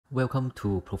Welcome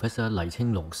to Professor Lai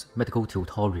Long's medical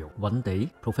tutorial. One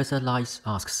day, Professor Lai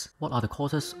asks, what are the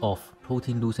causes of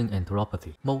protein-losing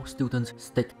enteropathy? Most students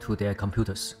stick to their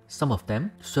computers. Some of them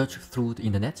search through the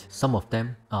internet. Some of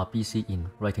them are busy in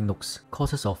writing notes.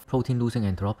 Causes of protein-losing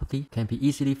enteropathy can be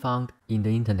easily found in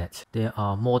the internet. There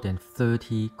are more than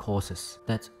 30 causes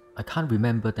that I can't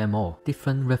remember them all.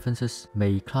 Different references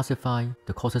may classify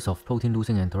the causes of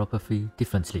protein-losing enteropathy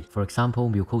differently. For example,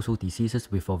 mucosal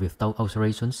diseases with or without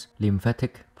ulcerations,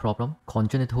 lymphatic problem,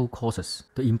 congenital causes.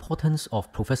 The importance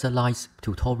of Professor Lai's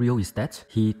tutorial is that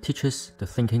he teaches the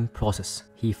thinking process.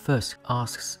 He first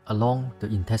asks along the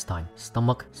intestine,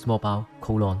 stomach, small bowel,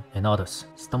 colon, and others.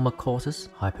 Stomach causes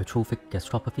hypertrophic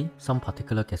gastropathy, some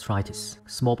particular gastritis.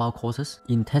 Small bowel causes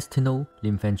intestinal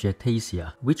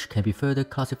lymphangiectasia, which can be further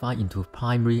classified into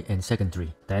primary and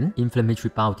secondary. Then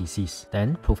inflammatory bowel disease.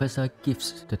 Then Professor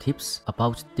gives the tips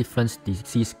about different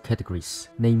disease categories,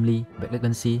 namely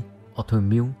malignancy,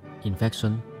 autoimmune,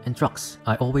 infection, and drugs.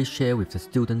 I always share with the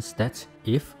students that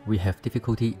if we have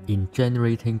difficulty in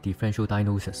generating differential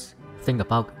diagnosis, think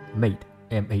about MAID,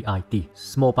 M-A-I-D,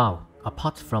 small bowel.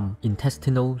 Apart from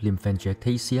intestinal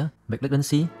lymphangiectasia,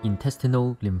 malignancy,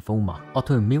 intestinal lymphoma,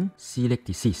 autoimmune, celiac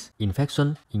disease,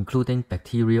 infection including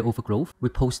bacterial overgrowth,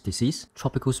 Whipple's disease,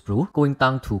 tropical sprue, going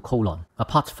down to colon.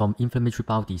 Apart from inflammatory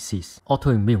bowel disease,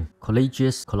 autoimmune,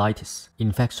 collagenous colitis,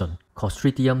 infection,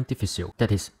 Clostridium difficile,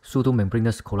 that is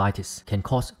pseudomembranous colitis, can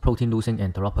cause protein-losing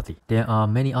enteropathy. There are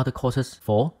many other causes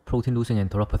for protein-losing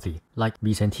enteropathy, like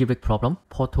mesenteric problem,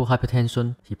 portal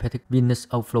hypertension, hepatic venous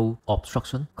outflow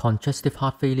obstruction, congestive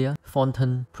heart failure,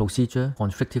 Thornton procedure,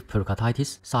 constrictive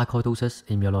pericarditis, sarcoidosis,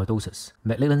 amyloidosis.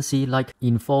 Malignancy like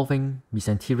involving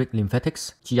mesenteric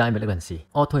lymphatics, GI malignancy,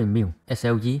 autoimmune,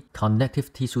 SLE,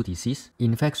 connective tissue disease,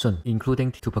 infection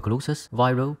including tuberculosis,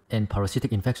 viral and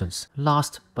parasitic infections.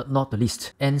 Last but not the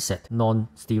least, NSAID,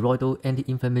 non-steroidal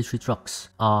anti-inflammatory drugs,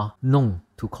 are known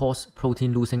to cause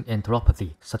protein-losing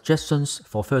enteropathy. Suggestions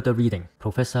for further reading.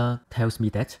 Professor tells me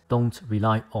that don't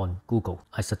rely on Google.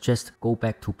 I suggest go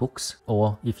back to books,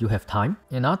 or if you have time,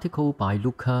 an article by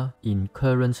Luca in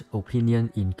Current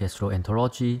Opinion in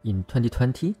Gastroenterology in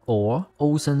 2020, or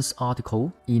Olsen's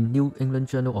article in New England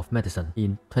Journal of Medicine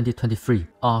in 2023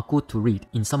 are good to read.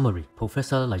 In summary,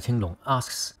 Professor Lai Long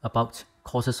asks about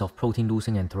causes of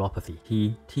protein-losing enteropathy.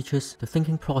 He teaches the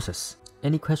thinking process.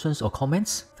 Any questions or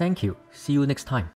comments? Thank you. See you next time.